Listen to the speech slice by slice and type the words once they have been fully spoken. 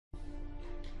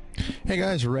Hey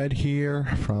guys, Red here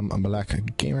from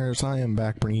DaBlackgamers. I am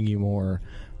back bringing you more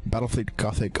Battlefleet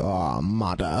Gothic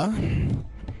armada.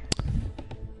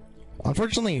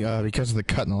 Unfortunately, because of the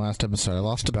cut in the last episode, I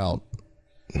lost about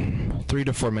 3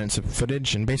 to 4 minutes of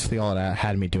footage, and basically all it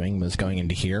had me doing was going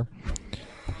into here,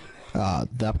 the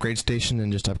upgrade station,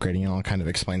 and just upgrading. I'll kind of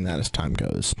explain that as time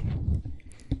goes.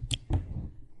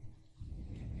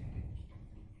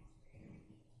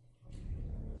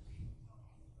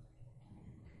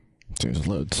 As soon as it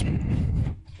loads.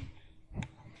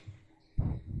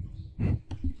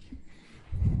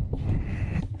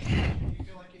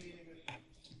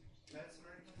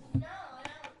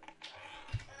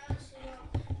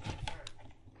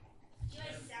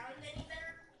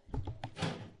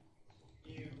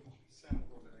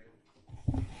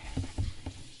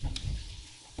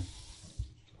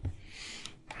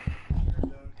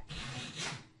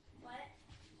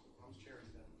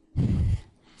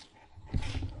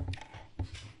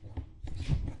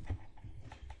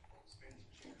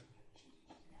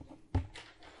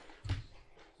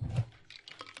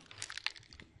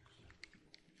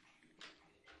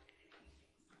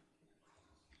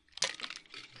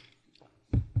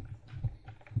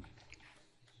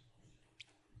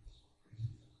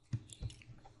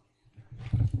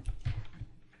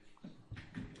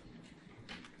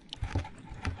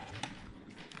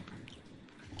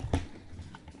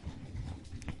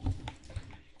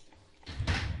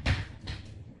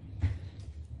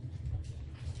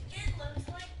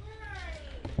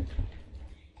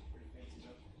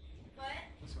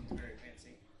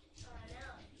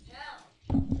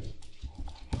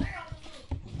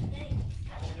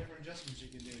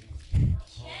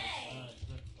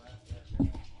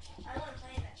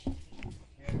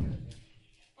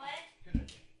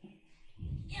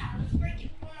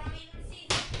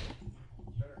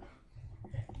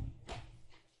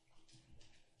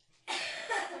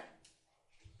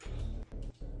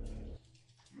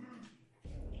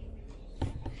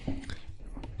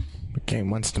 Game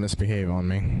wants to misbehave on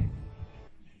me.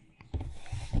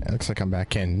 It looks like I'm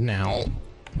back in now.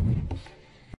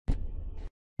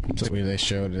 So the way they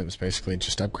showed it was basically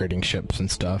just upgrading ships and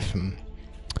stuff. And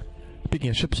speaking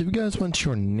of ships, if you guys want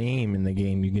your name in the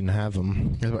game, you can have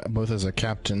them both as a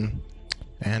captain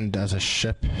and as a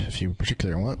ship, if you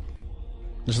particularly want.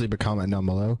 Just leave a comment down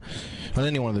below on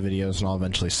any one of the videos, and I'll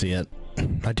eventually see it.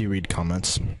 I do read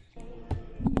comments.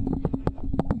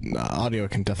 Audio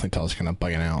can definitely tell it's kind of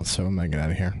bugging out, so I'm gonna get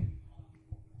out of here.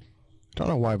 Don't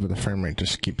know why, but the frame rate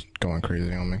just keeps going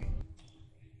crazy on me.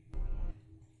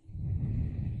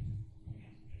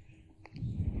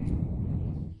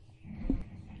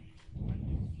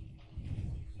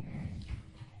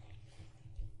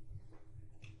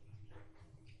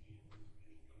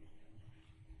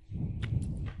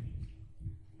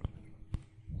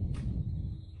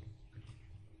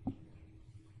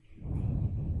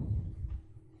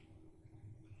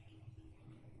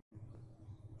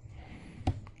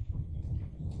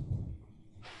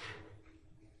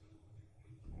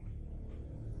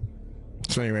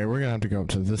 So anyway, we're gonna have to go up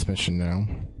to this mission now.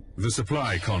 The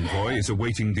supply convoy is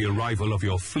awaiting the arrival of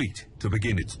your fleet to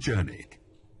begin its journey.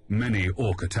 Many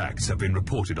orc attacks have been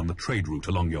reported on the trade route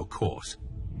along your course.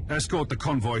 Escort the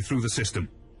convoy through the system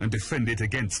and defend it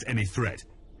against any threat.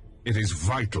 It is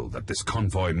vital that this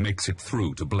convoy makes it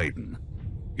through to Bladen.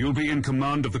 You'll be in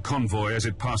command of the convoy as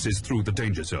it passes through the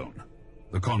danger zone.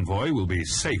 The convoy will be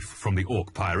safe from the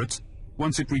orc pirates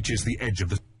once it reaches the edge of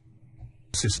the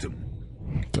system.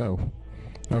 So,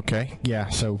 okay, yeah,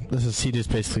 so this is, he just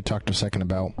basically talked a second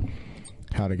about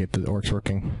how to get the orcs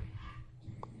working.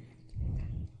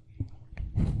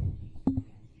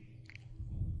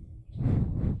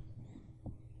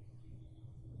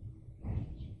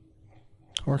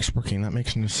 Orcs working, that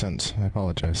makes no sense. I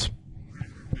apologize.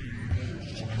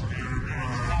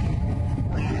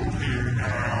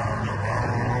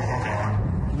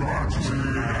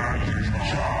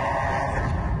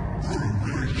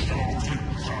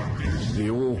 The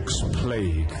orcs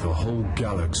plague the whole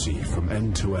galaxy from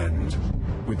end to end,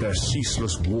 with their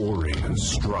ceaseless warring and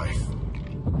strife.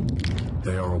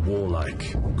 They are a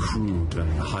warlike, crude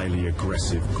and highly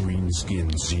aggressive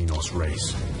green-skinned Xenos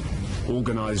race,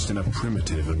 organized in a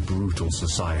primitive and brutal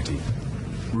society,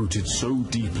 rooted so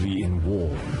deeply in war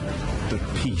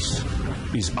that peace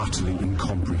is utterly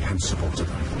incomprehensible to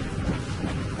them.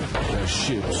 Their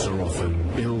ships are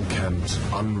often ill-kempt,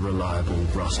 unreliable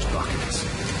rust buckets,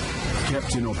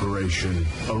 kept in operation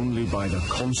only by the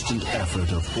constant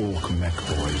effort of orc mech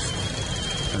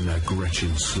boys and their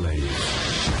Gretchen slaves.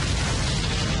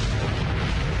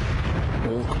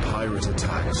 Orc pirate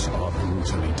attacks are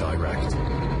brutally direct.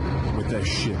 with their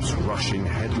ships rushing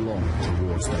headlong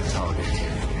towards their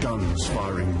target, guns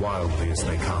firing wildly as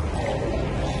they come.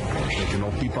 They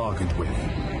cannot be bargained with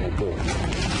or bought,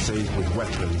 save with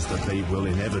weapons that they will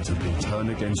inevitably turn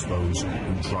against those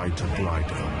who try to blind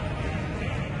them.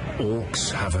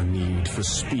 Orcs have a need for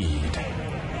speed.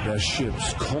 Their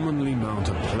ships commonly mount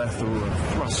a plethora of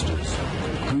thrusters,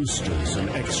 boosters, and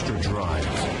extra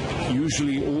drives,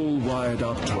 usually all wired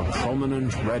up to a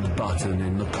prominent red button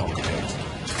in the cockpit.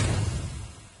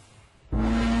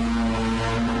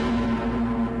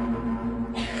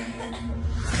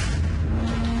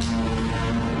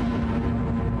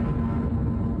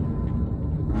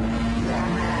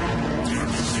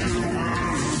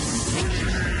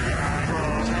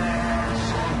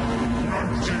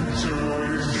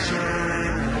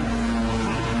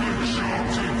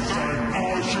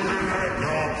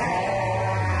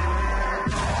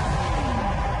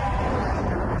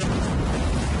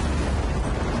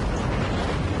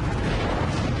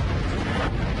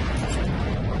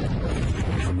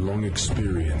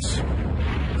 Experience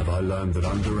have I learned that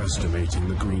underestimating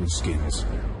the greenskins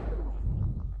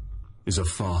is a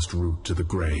fast route to the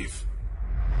grave.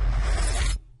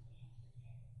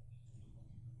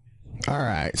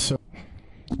 Alright, so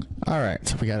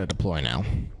we gotta deploy now.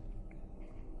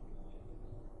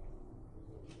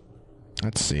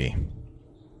 Let's see.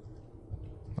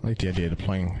 I like the idea of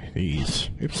deploying these.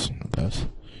 Oops, not those.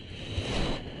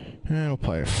 And we'll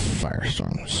play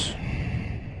Firestorms.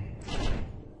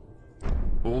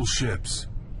 All ships,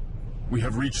 we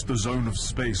have reached the zone of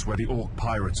space where the Orc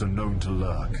pirates are known to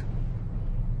lurk.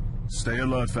 Stay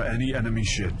alert for any enemy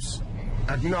ships.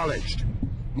 Acknowledged.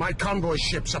 My convoy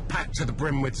ships are packed to the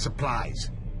brim with supplies.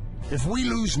 If we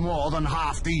lose more than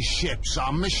half these ships,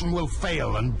 our mission will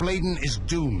fail and Bladen is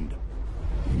doomed.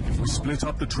 If we split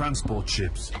up the transport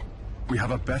ships, we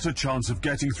have a better chance of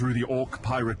getting through the Orc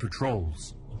pirate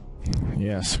patrols.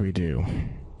 Yes, we do.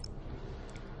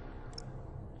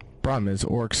 Problem is,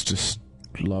 orcs just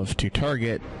love to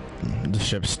target the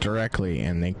ships directly,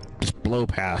 and they just blow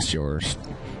past your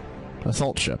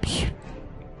assault ships.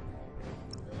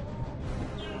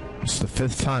 It's the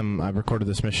 5th time I've recorded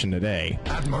this mission today.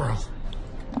 Admiral,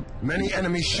 many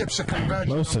enemy ships are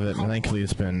converging. Most of it, thankfully,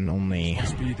 has been only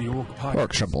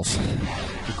orc troubles.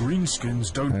 The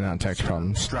greenskins don't and not tech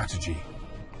problems. Strategy.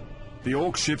 The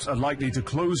orc ships are likely to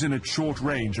close in at short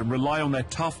range and rely on their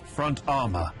tough front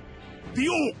armor. The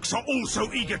orcs are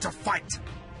also eager to fight.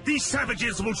 These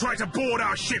savages will try to board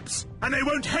our ships, and they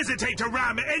won't hesitate to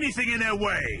ram anything in their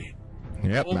way.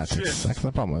 Yep, that's exactly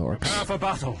the problem with orcs. Prepare for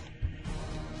battle.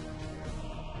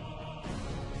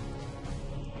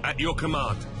 At your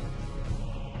command.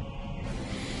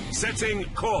 Setting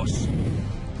course.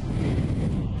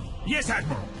 Yes,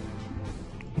 Admiral.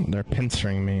 They're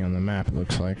pinstering me on the map, it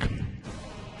looks like.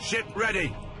 Ship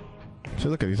ready. So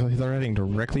look at these, they're heading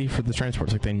directly for the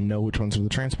transports, like they know which ones are the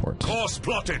transports. Course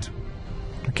plotted.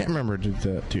 I can't remember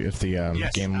if the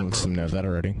yes, game lets them know that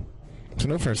already. So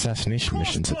no for assassination Course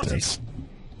missions plotted. it does.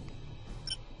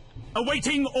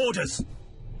 Awaiting orders.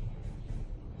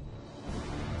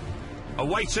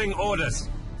 Awaiting orders.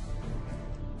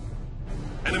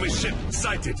 Enemy ship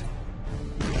sighted.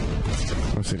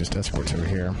 Mostly just escorts over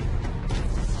here.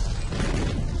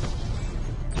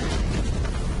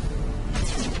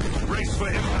 Brace for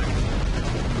impact.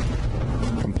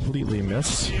 Completely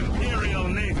miss. The Imperial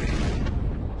Navy.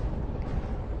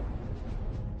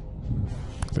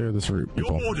 Clear this route,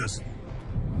 people. Your orders.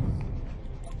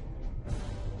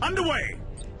 Underway.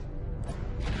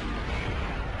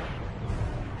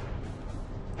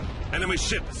 Enemy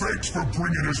ship. Thanks for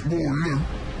bringing us more loot.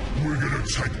 We're gonna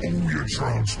take all your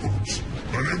transports,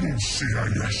 and then we'll see how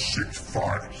your ships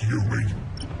fight, human.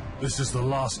 This is the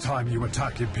last time you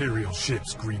attack Imperial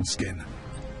ships, Greenskin.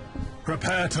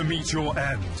 Prepare to meet your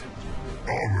end.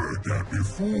 I've heard that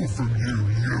before from you,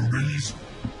 Unis.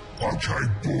 Okay,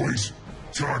 boys,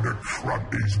 time to crack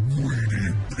these weedy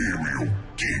Imperial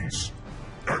gigs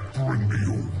and bring me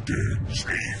all their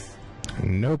teeth.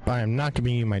 Nope, I am not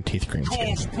giving you my teeth, Greenskin.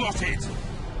 Course plotted.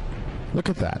 Look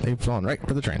at that, they've gone right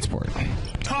for the transport.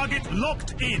 Target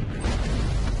locked in.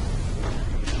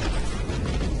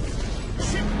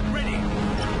 Ship ready.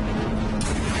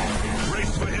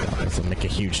 Brace for impact. This will make a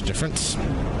huge difference.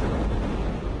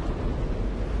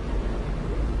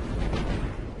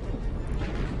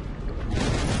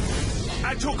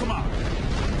 At your command.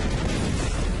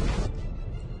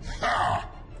 Ha!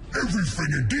 Everything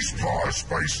in this part of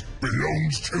space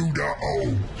belongs to the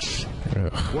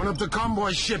Orcs. One of the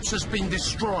convoy ships has been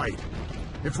destroyed.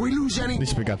 If we lose any, At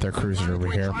least we got their cruiser over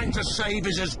we're here. trying to save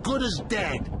is as good as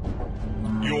dead.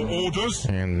 Your orders?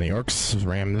 And the orcs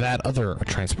ram that other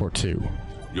transport too.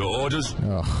 Your orders?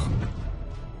 Ugh.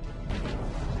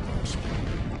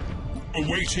 At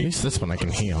Awaiting. least this one I can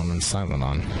heal on and silent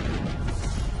on.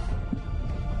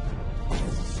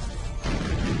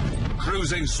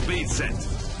 Cruising speed set.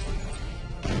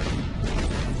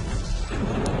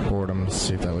 Boredom,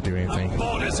 see if that would do anything.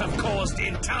 Boarders have caused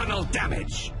internal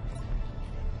damage.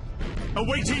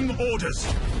 Awaiting orders.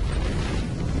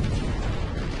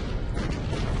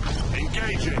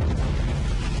 Engaging.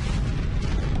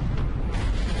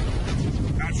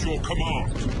 At your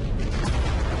command.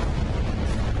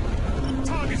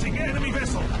 Targeting enemy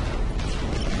vessel.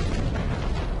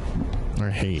 I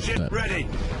hate Ship that ready.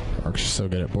 orcs are so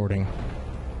good at boarding.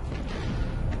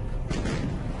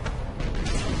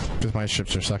 Because my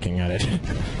ships are sucking at it.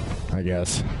 I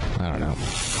guess. I don't know.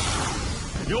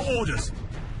 Your orders.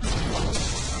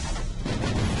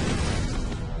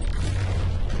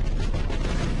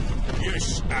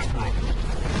 Yes, Admiral.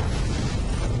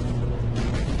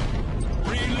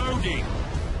 Reloading.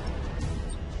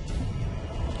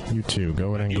 You two,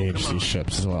 go and engage these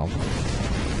ships as well.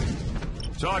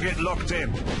 Target locked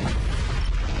in.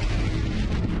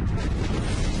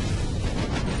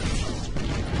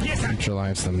 Yes,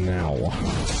 Neutralize them now.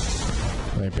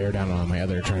 They bear down on my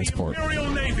other transport. Imperial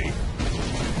Navy.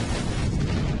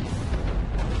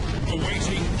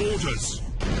 Awaiting orders.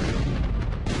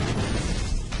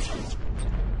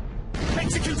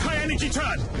 Execute high energy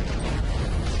turn.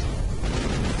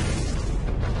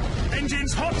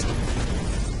 Engines hot.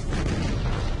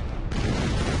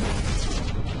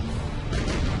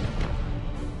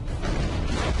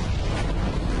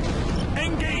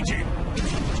 Engaging.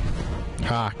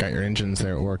 Ha, got your engines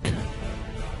there at work.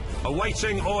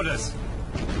 Awaiting orders.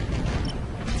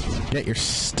 Yet you're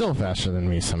still faster than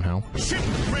me somehow. Ship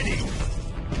ready.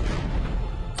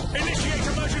 Initiate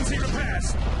emergency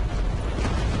repairs.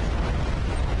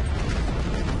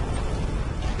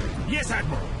 Yes,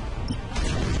 Admiral.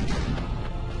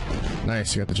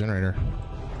 Nice, you got the generator.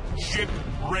 Ship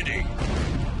ready.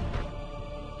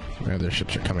 My other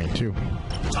ships are coming too.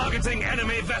 Targeting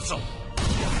enemy vessel.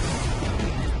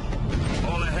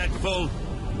 All ahead full.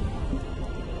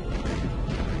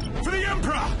 For the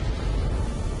Emperor!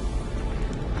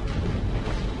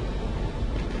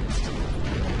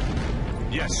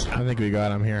 Yes. I think we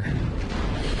got him here.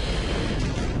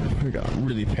 We got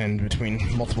really pinned between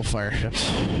multiple fire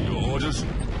ships. Your orders?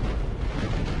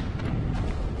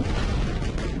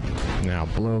 Now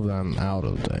blow them out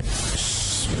of the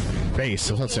space.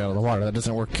 So let's say out of the water. That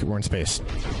doesn't work. We're in space.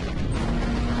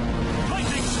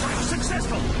 Lightning strike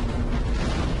successful!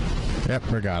 Yep,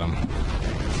 we got him.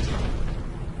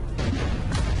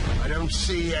 I don't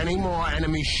see any more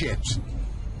enemy ships.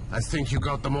 I think you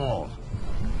got them all.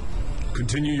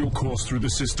 Continue your course through the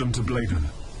system to Bladen.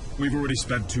 We've already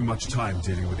spent too much time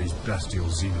dealing with these bestial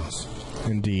Xenos.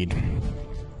 Indeed.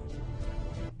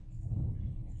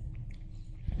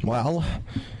 Well,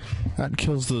 that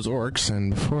kills those orcs,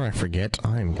 and before I forget,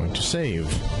 I'm going to save.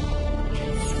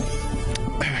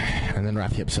 And then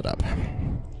wrap the episode up.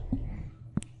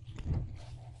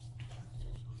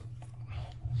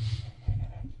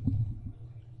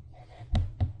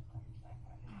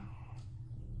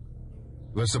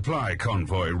 The supply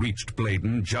convoy reached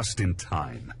Bladen just in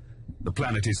time. The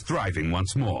planet is thriving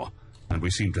once more, and we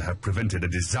seem to have prevented a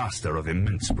disaster of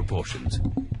immense proportions.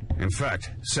 In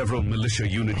fact, several militia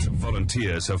units of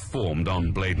volunteers have formed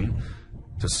on Bladen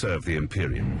to serve the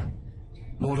Imperium.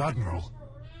 Lord Admiral,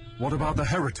 what about the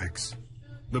heretics?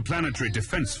 The planetary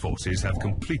defense forces have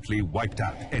completely wiped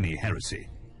out any heresy,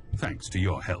 thanks to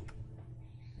your help.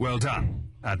 Well done,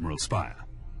 Admiral Spire.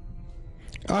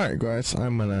 Alright guys,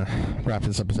 I'm gonna wrap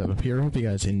this episode up here. Hope you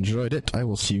guys enjoyed it. I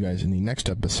will see you guys in the next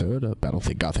episode of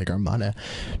Battlefield Gothic Armada.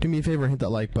 Do me a favor and hit that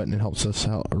like button. It helps us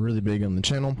out really big on the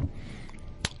channel.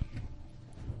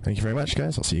 Thank you very much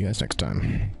guys. I'll see you guys next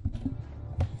time.